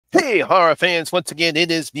Hey, horror fans, once again,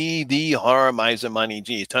 it is me, the Horror Miser Money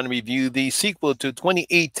G. It's time to review the sequel to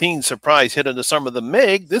 2018 surprise hit of the summer, The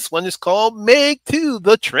Meg. This one is called Meg 2,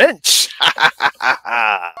 The Trench.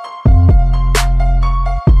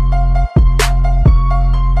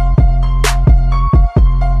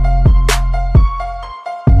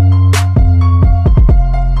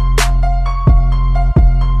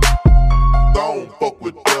 Don't fuck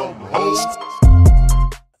with them hoes.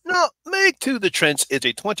 Now, Meg 2 The Trench is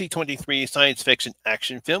a 2023 science fiction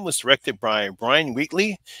action film. It was directed by Brian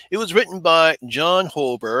Wheatley. It was written by John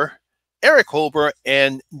Holber, Eric Holber,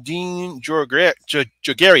 and Dean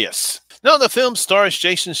Jogarius. Now, the film stars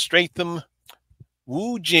Jason Statham,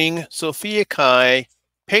 Wu Jing, Sophia Kai,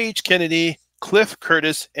 Paige Kennedy, Cliff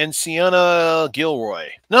Curtis, and Sienna Gilroy.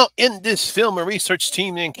 Now, in this film, a research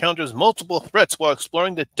team encounters multiple threats while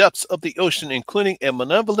exploring the depths of the ocean, including a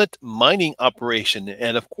malevolent mining operation.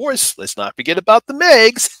 And of course, let's not forget about the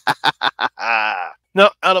Megs.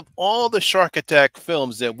 Now, out of all the shark attack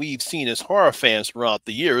films that we've seen as horror fans throughout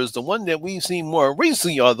the years, the one that we've seen more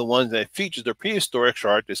recently are the ones that feature the prehistoric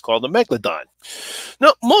shark that's called the Megalodon.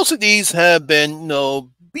 Now, most of these have been,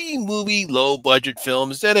 B-movie, low-budget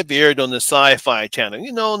films that have aired on the Sci-Fi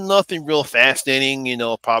Channel. Nothing real fascinating,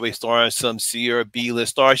 probably starring some C or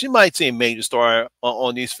B-list stars. You might see a major star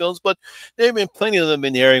on these films, but there have been plenty of them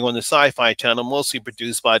been airing on the Sci-Fi Channel, mostly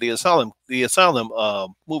produced by the Asylum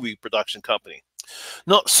movie production company.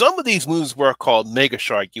 Now, some of these movies were called Mega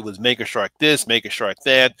Shark. It was Mega Shark this, Mega Shark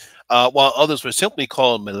that, while others were simply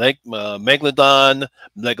called Megalodon,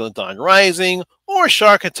 Megalodon Rising, or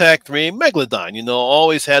Shark Attack 3 Megalodon.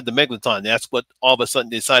 Always had the Megalodon. That's what all of a sudden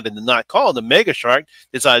decided to not call the Mega Shark,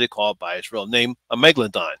 decided to call it by its real name, a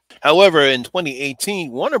Megalodon. However, in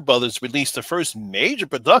 2018, Warner Brothers released the first major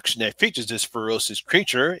production that features this ferocious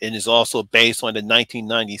creature and is also based on the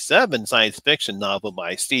 1997 science fiction novel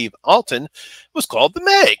by Steve Alten. It was called The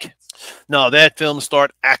Meg. Now, that film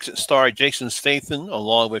starred action star Jason Statham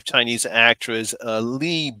along with Chinese actress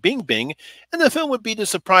Li Bingbing, and the film would be the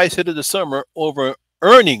surprise hit of the summer,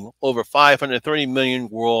 earning over $530 million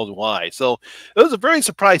worldwide. So it was a very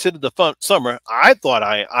surprise hit of the summer. I thought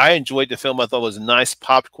I enjoyed the film. I thought it was a nice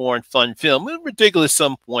popcorn, fun film. It was ridiculous at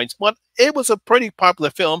some points, but it was a pretty popular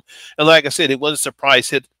film. And like I said, it was a surprise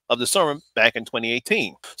hit of the summer back in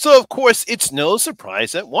 2018. So, of course, it's no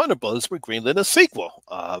surprise that Warner Bros. Were greenlit a sequel,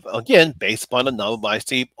 again, based upon a novel by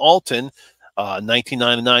Steve Alten,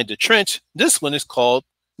 1999, The Trench. This one is called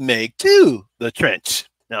Meg 2, The Trench.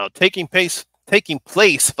 Now, taking place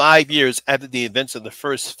 5 years after the events of the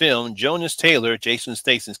first film, Jonas Taylor, Jason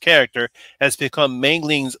Statham's character, has become Meng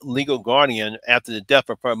Ling's legal guardian after the death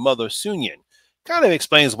of her mother, Sunyan. Kind of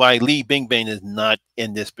explains why Li Bingbing is not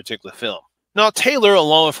in this particular film. Now, Taylor,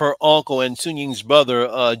 along with her uncle and Sunying's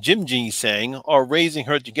brother, Jim Ji Sang, are raising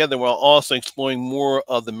her together while also exploring more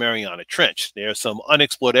of the Mariana Trench. There are some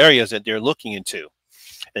unexplored areas that they're looking into.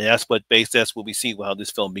 And that's what we see how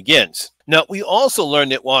this film begins. Now, we also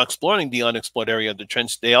learned that while exploring the unexplored area of the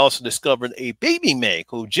trench, they also discovered a baby Meg,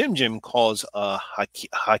 who Jim calls Hakia.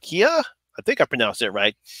 I think I pronounced that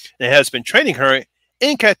right. And has been training her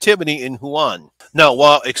in captivity in Huan. Now,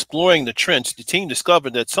 while exploring the trench, the team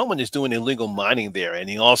discovered that someone is doing illegal mining there, and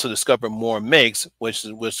he also discovered more Megs,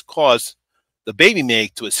 which caused the baby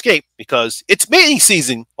Meg to escape because it's mating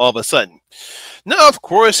season all of a sudden. Now, of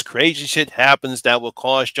course, crazy shit happens that will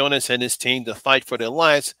cause Jonas and his team to fight for their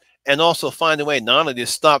lives and also find a way not only to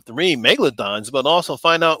stop 3 Megalodons, but also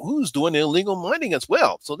find out who's doing illegal mining as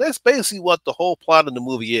well. So that's basically what the whole plot of the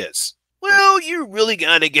movie is. Well, you really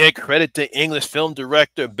got to give credit to English film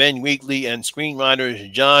director Ben Wheatley and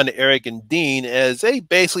screenwriters John, Eric, and Dean, as they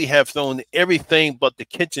basically have thrown everything but the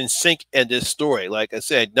kitchen sink in this story. Like I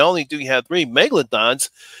said, not only do you have 3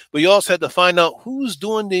 Megalodons, but you also had to find out who's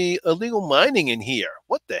doing the illegal mining in here.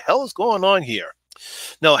 What the hell is going on here?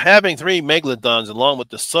 Now, having 3 Megalodons along with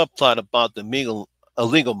the subplot about the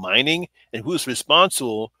illegal mining and who's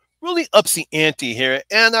responsible really ups the ante here,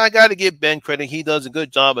 and I got to give Ben credit. He does a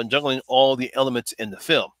good job on juggling all the elements in the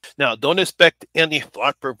film. Now, don't expect any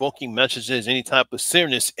thought-provoking messages, any type of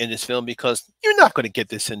seriousness in this film, because you're not going to get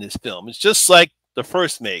this in this film. It's just like the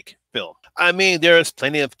first Meg film. I mean, there's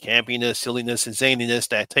plenty of campiness, silliness, and zaniness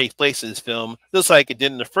that takes place in this film, just like it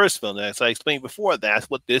did in the first film. As I explained before, that's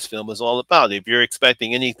what this film is all about. If you're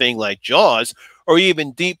expecting anything like Jaws or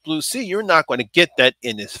even Deep Blue Sea, you're not going to get that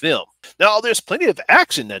in this film. Now, there's plenty of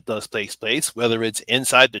action that does take place, whether it's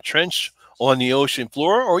inside the trench, on the ocean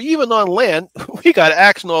floor, or even on land. We got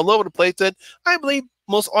action all over the place that I believe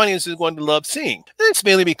most audiences are going to love seeing. And it's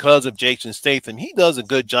mainly because of Jason Statham. He does a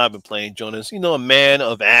good job in playing Jonas, a man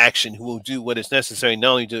of action who will do what is necessary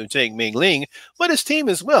not only to take Mei Ling, but his team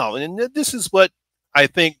as well. And this is what I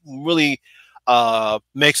think really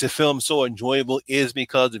makes the film so enjoyable is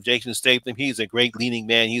because of Jason Statham. He's a great leading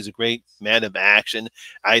man. He's a great man of action.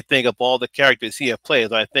 I think of all the characters he has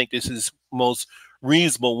played, I think this is most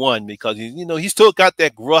reasonable one because he's still got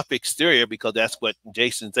that gruff exterior because that's what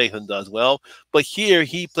Jason Statham does well. But here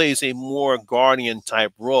he plays a more guardian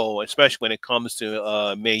type role, especially when it comes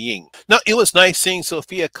to Mei Ying. Now it was nice seeing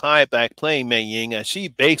Sophia Kai back playing Mei Ying, and she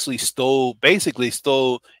basically stole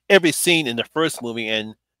every scene in the first movie.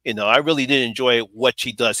 And I really did enjoy what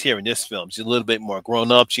she does here in this film. She's a little bit more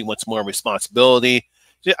grown up. She wants more responsibility.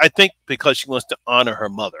 I think because she wants to honor her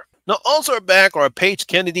mother. Now, also back are Paige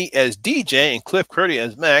Kennedy as DJ and Cliff Curtis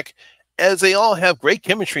as Mac, as they all have great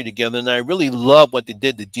chemistry together. And I really love what they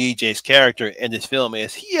did to DJ's character in this film,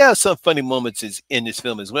 as he has some funny moments in this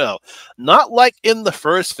film as well. Not like in the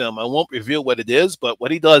first film. I won't reveal what it is, but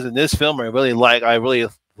what he does in this film, I really like. I really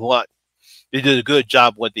thought they did a good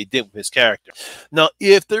job what they did with his character. Now,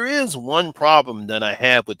 if there is one problem that I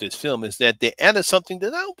have with this film is that they added something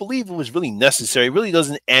that I don't believe it was really necessary. It really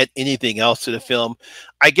doesn't add anything else to the film.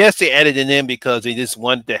 I guess they added it in because they just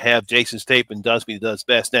wanted to have Jason Statham does what he does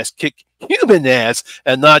best. That's kick human ass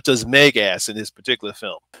and not just Meg ass in this particular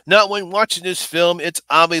film. Now, when watching this film, it's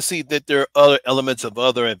obviously that there are other elements of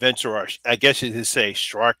other adventure, or I guess you could say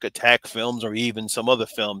shark attack films, or even some other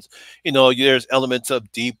films. There's elements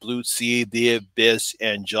of Deep Blue Sea, The Abyss,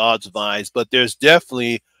 and Jaws vibes, but there's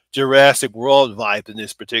definitely Jurassic World vibe in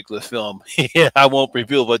this particular film. I won't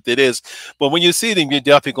reveal what it is, but when you see them, you're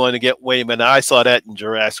definitely going to get, wait a minute, I saw that in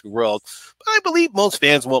Jurassic World. But I believe most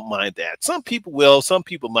fans won't mind that. Some people will, some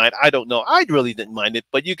people might. I don't know. I really didn't mind it,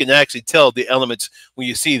 but you can actually tell the elements when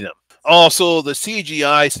you see them. Also, the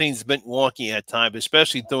CGI seems a bit wonky at times,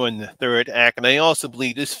 especially during the third act. And I also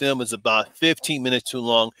believe this film is about 15 minutes too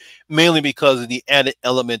long, mainly because of the added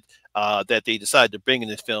element that they decided to bring in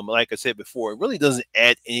this film. Like I said before, it really doesn't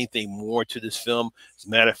add anything more to this film. As a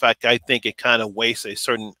matter of fact, I think it kind of wastes a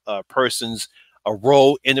certain person's a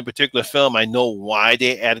role in a particular film. I know why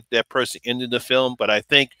they added that person into the film, but I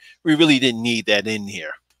think we really didn't need that in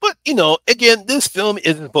here. But, again, this film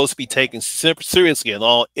isn't supposed to be taken seriously at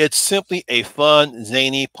all. It's simply a fun,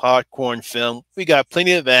 zany popcorn film. We got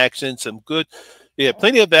plenty of action, some good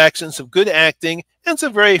acting, and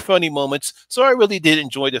some very funny moments. So I really did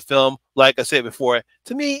enjoy the film. Like I said before,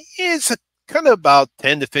 to me, it's kind of about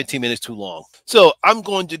 10 to 15 minutes too long. So I'm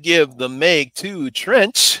going to give the Meg 2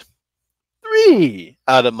 Trench 3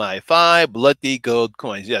 out of my 5 bloody gold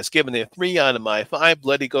coins. Yes, giving it 3 out of my 5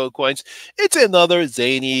 bloody gold coins. It's another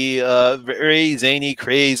zany, very zany,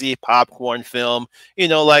 crazy popcorn film.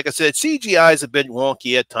 Like I said, CGI is a bit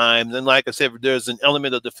wonky at times. And like I said, there's an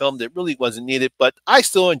element of the film that really wasn't needed, but I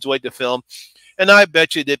still enjoyed the film. And I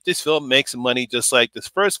bet you that if this film makes money just like this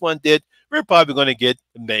first one did, we're probably going to get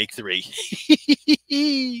Meg 3.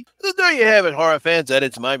 So there you have it, horror fans. That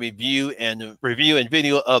is my review and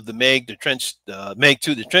video of the Meg 2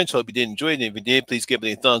 The Trench. Hope you did enjoy it. If you did, please give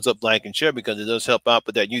it a thumbs up, like, and share because it does help out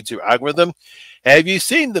with that YouTube algorithm. Have you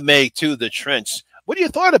seen the Meg 2 The Trench? What do you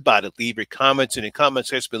thought about it? Leave your comments in the comment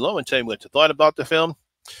section below and tell me what you thought about the film.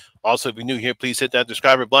 Also, if you're new here, please hit that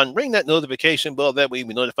subscribe button, ring that notification bell. That way you'll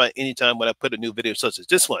be notified anytime when I put a new video such as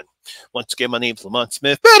this one. Once again, my name is Lamont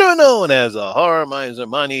Smith, better known as a Horror Miser,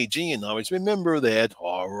 Monty G, and always remember that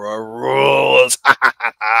horror rules.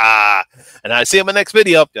 And I see you in my next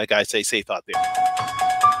video. Like I say, safe out there.